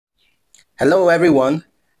Hello everyone.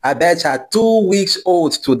 Our birds are 2 weeks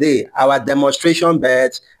old today. Our demonstration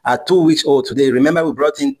birds are 2 weeks old today. Remember, we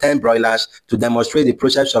brought in 10 broilers to demonstrate the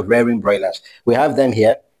process of rearing broilers. We have them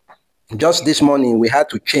here. Just this morning, we had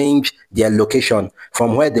to change their location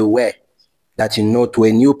from where they were, to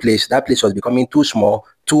a new place. That place was becoming too small,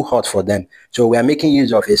 too hot for them. So we are making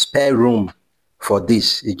use of a spare room for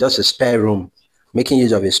this. It's just a spare room. Making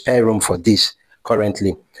use of a spare room for this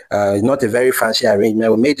currently. It's not a very fancy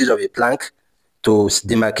arrangement. We made use of a plank to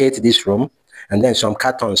demarcate this room, and then some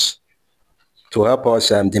cartons to help us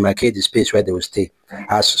demarcate the space where they will stay.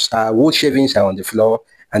 As wood shavings are on the floor,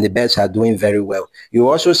 and the birds are doing very well. You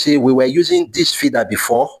also see we were using this feeder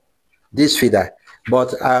before,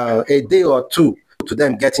 but a day or two to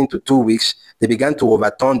them getting to 2 weeks, they began to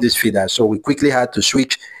overturn this feeder. So we quickly had to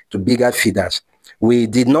switch to bigger feeders. We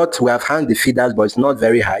have hung the feeders, but it's not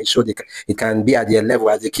very high, so it can be at their level.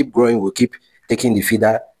 As they keep growing, we'll keep taking the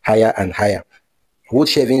feeder higher and higher. Wood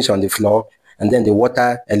shavings on the floor, and then the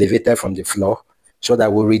water elevated from the floor, so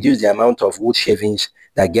that will reduce the amount of wood shavings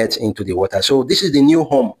that gets into the water. So this is the new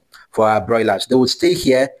home for our broilers. They will stay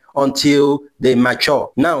here until they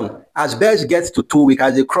mature. Now, as birds get to 2 weeks,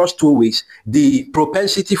 as they cross 2 weeks, the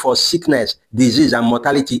propensity for sickness, disease, and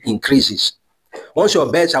mortality increases. Once your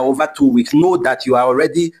birds are over 2 weeks, know that you are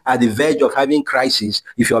already at the verge of having crisis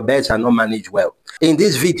if your birds are not managed well. In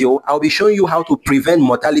this video, I'll be showing you how to prevent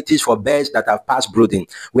mortalities for birds that have passed brooding.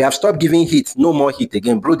 We have stopped giving heat, no more heat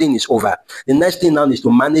again. Brooding is over. The next thing now is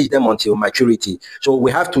to manage them until maturity. So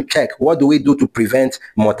we have to check, what do we do to prevent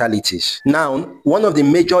mortalities? Now, one of the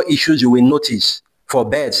major issues you will notice for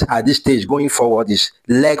birds at this stage going forward is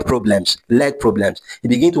leg problems. They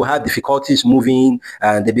begin to have difficulties moving,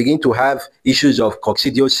 and they begin to have issues of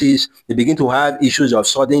coccidiosis. They begin to have issues of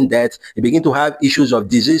sudden death. They begin to have issues of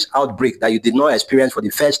disease outbreak that you did not experience for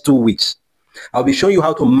the first 2 weeks. I'll be showing you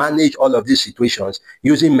how to manage all of these situations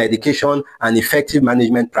using medication and effective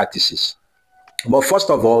management practices. But first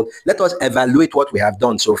of all, let us evaluate what we have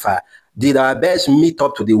done so far. Did our birds meet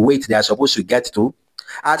up to the weight they are supposed to get to?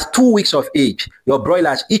 At 2 weeks of age, your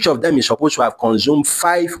broilers, each of them is supposed to have consumed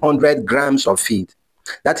 500 grams of feed.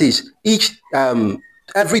 That is,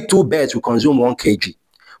 every 2 birds will consume 1 kg.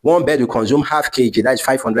 1 bird will consume half kg, that is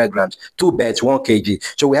 500 grams. 2 birds, 1 kg.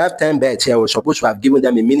 So we have 10 birds here. We're supposed to have given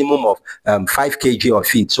them a minimum of 5 kg of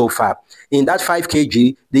feed so far. In that 5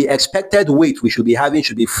 kg, the expected weight we should be having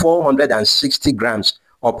should be 460 grams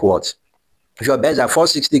upwards. If your birds are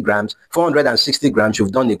 460 grams,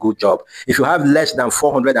 you've done a good job. If you have less than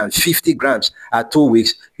 450 grams at 2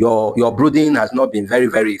 weeks, your brooding has not been very,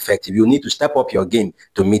 very effective. You need to step up your game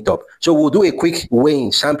to meet up. So we'll do a quick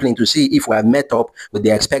weighing sampling to see if we have met up with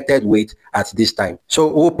the expected weight at this time.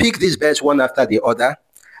 So we'll pick these birds one after the other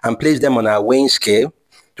and place them on our weighing scale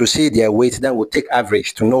to see their weight. Then we'll take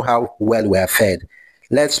average to know how well we are fed.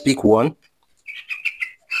 Let's pick one.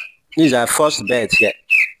 These are first birds here.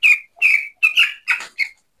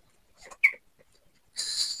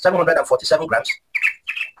 747 grams.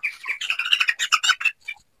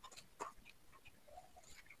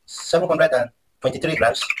 723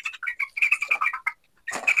 grams.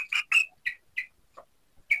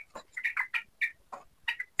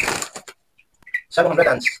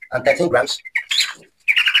 713 grams.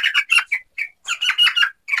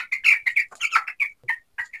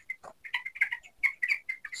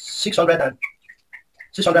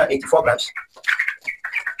 684 grams.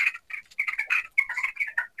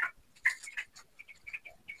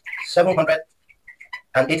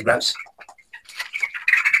 708 grams,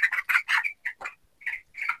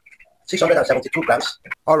 672 grams.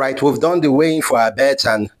 All right, we've done the weighing for our birds,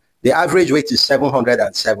 and the average weight is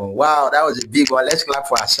 707. Wow, that was a big one. Let's clap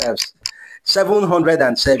for ourselves.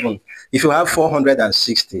 707. If you have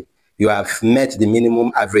 460, you have met the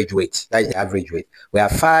minimum average weight. That is the average weight. We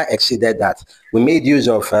have far exceeded that. We made use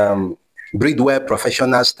of Breedwell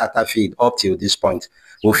professional starter feed up till this point.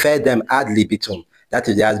 We fed them ad libitum. That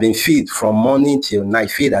is, there has been feed from morning till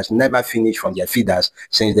night. Feed has never finished from their feeders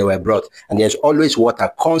since they were brought. And there's always water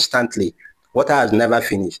constantly. Water has never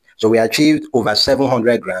finished. So we achieved over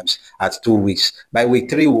 700 grams at 2 weeks. By week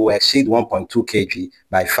 3, we will exceed 1.2 kg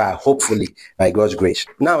by far, hopefully, by God's grace.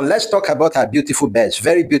 Now, let's talk about our beautiful birds.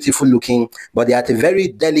 Very beautiful looking, but they're at a very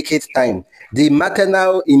delicate time. The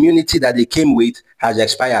maternal immunity that they came with has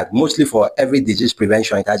expired. Mostly for every disease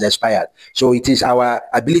prevention, it has expired. So it is our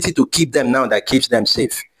ability to keep them now that keeps them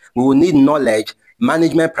safe. We will need knowledge,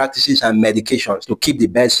 management practices, and medications to keep the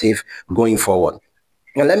birds safe going forward.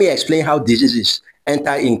 Now, let me explain how diseases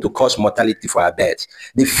enter in to cause mortality for our birds.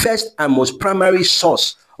 The first and most primary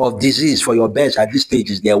source of disease for your birds at this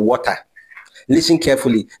stage is their water. Listen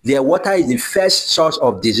carefully. Their water is the first source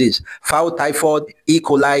of disease. Fowl typhoid, E.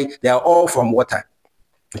 coli, they are all from water.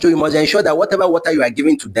 So you must ensure that whatever water you are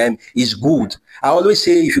giving to them is good. I always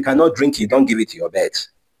say if you cannot drink it, don't give it to your birds.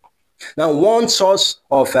 Now, one source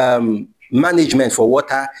of management for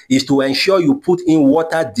water is to ensure you put in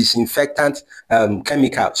water disinfectant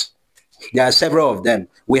chemicals. There are several of them.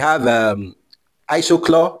 We have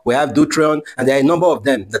Isoclor, we have Dutron, and there are a number of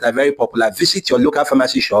them that are very popular. Visit your local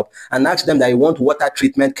pharmacy shop and ask them that you want water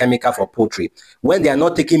treatment chemical for poultry. When they are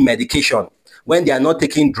not taking medication, when they are not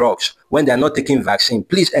taking drugs, when they are not taking vaccine,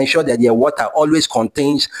 please ensure that their water always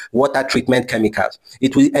contains water treatment chemicals.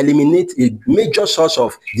 It will eliminate a major source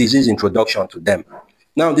of disease introduction to them.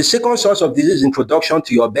 Now, the second source of disease introduction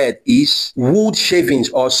to your bird is wood shavings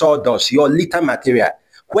or sawdust, your litter material.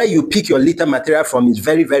 Where you pick your litter material from is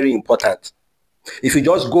very, very important. If you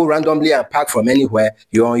just go randomly and pack from anywhere,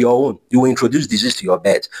 you're on your own. You will introduce disease to your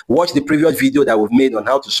birds. Watch the previous video that we've made on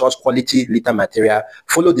how to source quality litter material.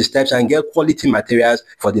 Follow the steps and get quality materials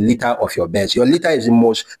for the litter of your birds. Your litter is the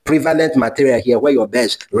most prevalent material here where your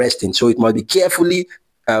birds rest in. So it must be carefully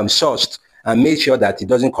sourced and make sure that it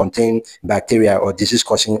doesn't contain bacteria or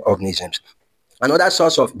disease-causing organisms. Another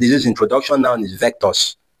source of disease introduction now is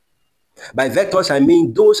vectors. By vectors, I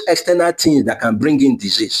mean those external things that can bring in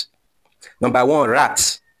disease. Number one,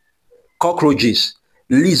 rats, cockroaches,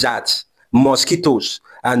 lizards, mosquitoes,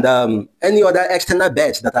 and any other external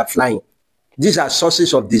birds that are flying. These are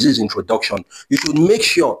sources of disease introduction. You should make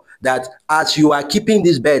sure that as you are keeping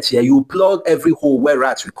these birds here, you plug every hole where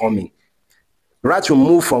rats will come in. Rats will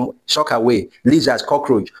move from sock away, lizards,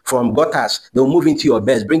 cockroach, from gutters. They'll move into your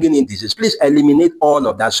beds, bringing in disease. Please eliminate all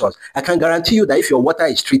of that source. I can guarantee you that if your water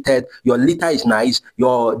is treated, your litter is nice,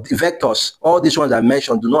 your vectors, all these ones I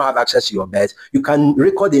mentioned, do not have access to your beds, you can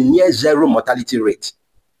record a near zero mortality rate.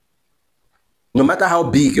 No matter how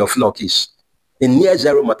big your flock is. A near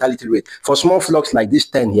zero mortality rate. For small flocks like this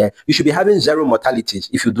 10 here, you should be having zero mortalities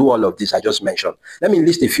if you do all of this I just mentioned. Let me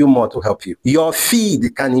list a few more to help you. Your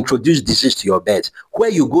feed can introduce disease to your birds. Where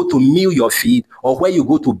you go to mill your feed or where you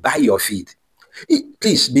go to buy your feed.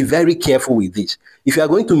 Please be very careful with this. If you are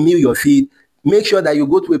going to mill your feed, make sure that you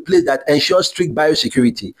go to a place that ensures strict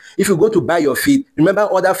biosecurity. If you go to buy your feed, remember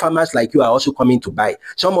other farmers like you are also coming to buy.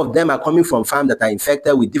 Some of them are coming from farms that are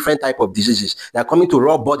infected with different type of diseases. They're coming to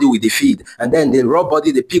rub body with the feed. And then they rub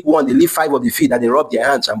body, they pick one, they leave 5 of the feed that they rub their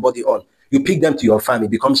hands and body on. You pick them to your farm,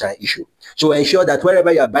 it becomes an issue. So ensure that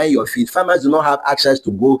wherever you are buying your feed, farmers do not have access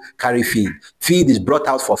to go carry feed. Feed is brought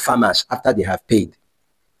out for farmers after they have paid.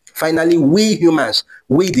 Finally, we humans,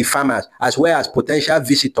 we the farmers, as well as potential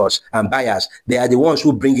visitors and buyers, they are the ones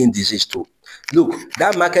who bring in disease too. Look,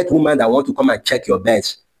 that market woman that want to come and check your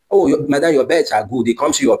birds, oh, madam, your birds are good. He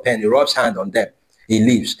comes to your pen, he rubs hand on them, he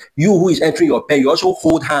leaves. You who is entering your pen, you also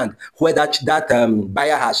hold hand where that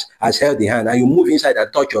buyer has held the hand, and you move inside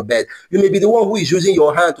and touch your bird. You may be the one who is using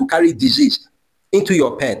your hand to carry disease into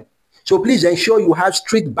your pen. So please ensure you have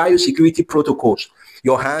strict biosecurity protocols.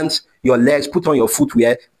 Your hands, your legs, put on your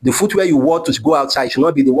footwear. The footwear you wore to go outside should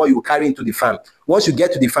not be the one you carry into the farm. Once you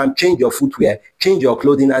get to the farm, change your footwear, change your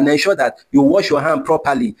clothing, and ensure that you wash your hand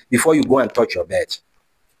properly before you go and touch your birds.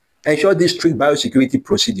 Ensure these strict biosecurity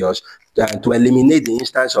procedures to eliminate the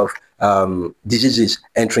instance of diseases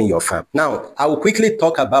entering your farm. Now, I will quickly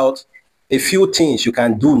talk about a few things you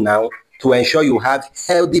can do now to ensure you have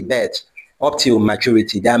healthy birds up till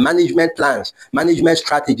maturity. There are management plans, management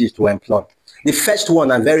strategies to employ. The first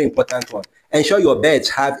one, and very important one, ensure your birds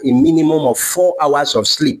have a minimum of 4 hours of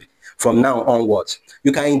sleep from now onwards.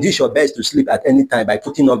 You can induce your birds to sleep at any time by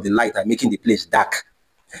putting off the light and making the place dark.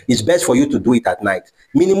 It's best for you to do it at night.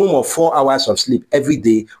 Minimum of 4 hours of sleep every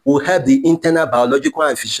day will help the internal biological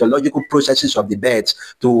and physiological processes of the birds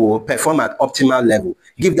to perform at optimal level.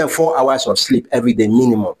 Give them 4 hours of sleep every day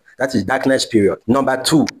minimum. That is darkness period. Number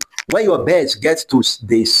 2, when your birds get to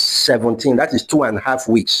day 17, that is 2.5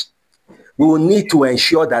 weeks, we will need to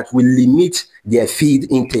ensure that we limit their feed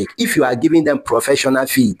intake. If you are giving them professional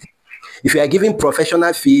feed, if you are giving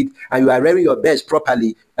professional feed and you are rearing your birds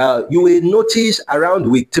properly, you will notice around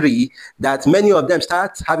week 3 that many of them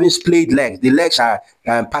start having splayed legs. The legs are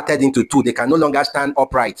parted into 2. They can no longer stand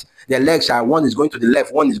upright. Their legs are, one is going to the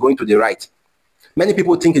left, one is going to the right. Many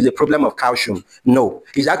people think it's a problem of calcium. No,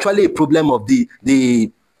 it's actually a problem of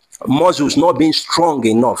the muscles not being strong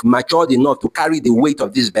enough, matured enough to carry the weight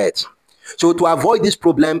of these birds. So to avoid this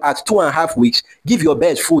problem, at 2.5 weeks, give your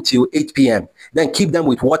birds food till 8 p.m. Then keep them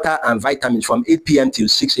with water and vitamins from 8 p.m. till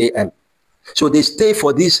 6 a.m. So they stay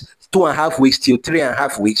for these 2.5 weeks till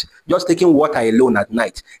 3.5 weeks, just taking water alone at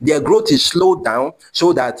night. Their growth is slowed down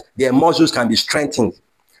so that their muscles can be strengthened.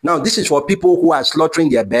 Now, this is for people who are slaughtering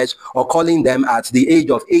their birds or calling them at the age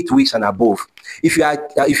of 8 weeks and above. If you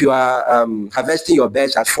are harvesting your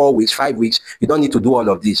birds at 4 weeks, 5 weeks, you don't need to do all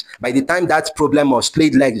of this. By the time that problem of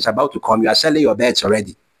splayed legs is about to come, you are selling your birds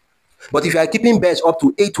already. But if you are keeping birds up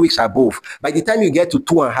to 8 weeks above, by the time you get to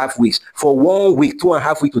 2.5 weeks, for 1 week,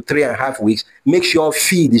 2.5 weeks to 3.5 weeks, make sure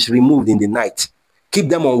feed is removed in the night. Keep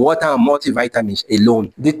them on water and multivitamins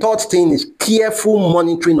alone. The third thing is careful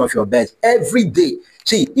monitoring of your birds every day.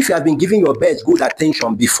 See, if you have been giving your birds good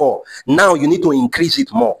attention before, now you need to increase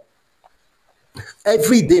it more.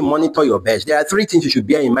 Every day monitor your birds. There are 3 things you should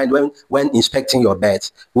bear in mind when inspecting your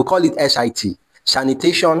birds. We call it SIT: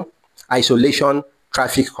 sanitation, isolation,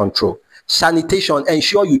 traffic control. Sanitation,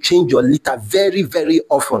 ensure you change your litter very, very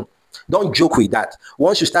often. Don't joke with that.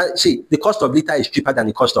 Once you start, see, the cost of litter is cheaper than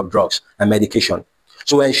the cost of drugs and medication.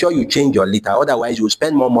 So ensure you change your litter. Otherwise, you will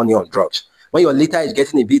spend more money on drugs. When your litter is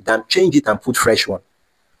getting a bit damp, change it and put fresh one.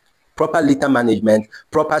 Proper litter management,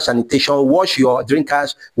 proper sanitation, wash your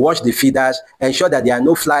drinkers, wash the feeders, ensure that there are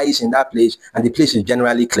no flies in that place and the place is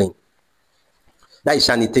generally clean. That is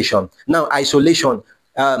sanitation. Now, isolation.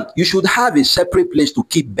 You should have a separate place to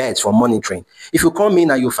keep birds for monitoring. If you come in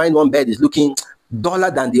and you find one bird is looking duller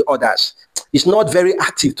than the others, it's not very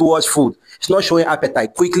active towards food, it's not showing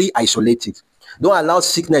appetite, quickly isolate it. Don't allow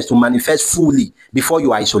sickness to manifest fully before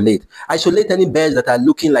you isolate. Isolate any birds that are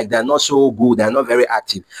looking like they're not so good, they're not very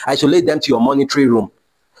active. Isolate them to your monitoring room.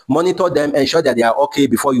 Monitor them, ensure that they are okay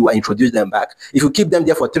before you introduce them back. If you keep them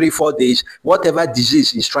there for 3-4 days, whatever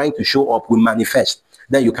disease is trying to show up will manifest.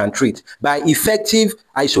 Then you can treat. By effective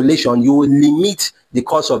isolation, you will limit the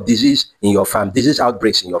cause of disease in your farm, disease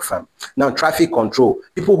outbreaks in your farm. Now, traffic control.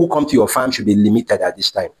 People who come to your farm should be limited at this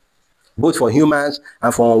time. Both for humans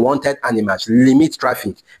and for unwanted animals. Limit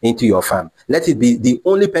traffic into your farm. Let it be the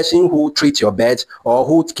only person who treats your birds or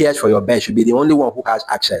who cares for your birds should be the only one who has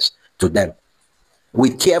access to them.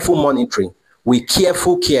 With careful monitoring, with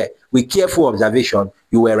careful care, with careful observation,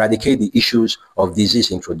 you will eradicate the issues of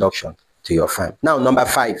disease introduction to your farm. Now, number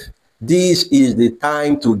 5, this is the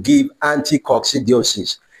time to give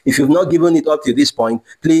anti-coccidiosis. If you've not given it up to this point,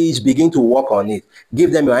 please begin to work on it.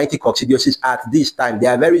 Give them your anti-coccidiosis at this time. They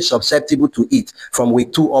are very susceptible to it from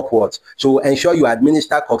week 2 upwards. So ensure you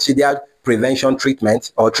administer coccidial prevention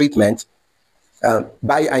treatment or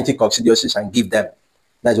buy anti-coccidiosis and give them.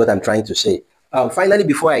 That's what I'm trying to say. Finally,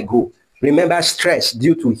 before I go, remember stress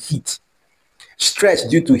due to heat. Stress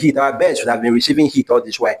due to heat. Our birds should have been receiving heat all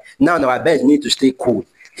this while. Now our birds need to stay cool.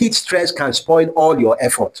 Heat stress can spoil all your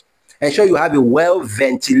effort. Ensure you have a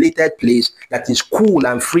well-ventilated place that is cool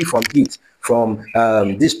and free from heat from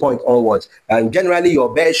this point onwards. And generally,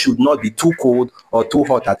 your birds should not be too cold or too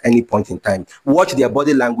hot at any point in time. Watch their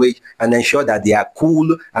body language and ensure that they are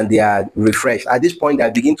cool and they are refreshed. At this point, they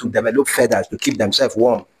begin to develop feathers to keep themselves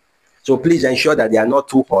warm. So please ensure that they are not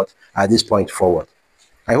too hot at this point forward.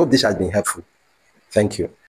 I hope this has been helpful. Thank you.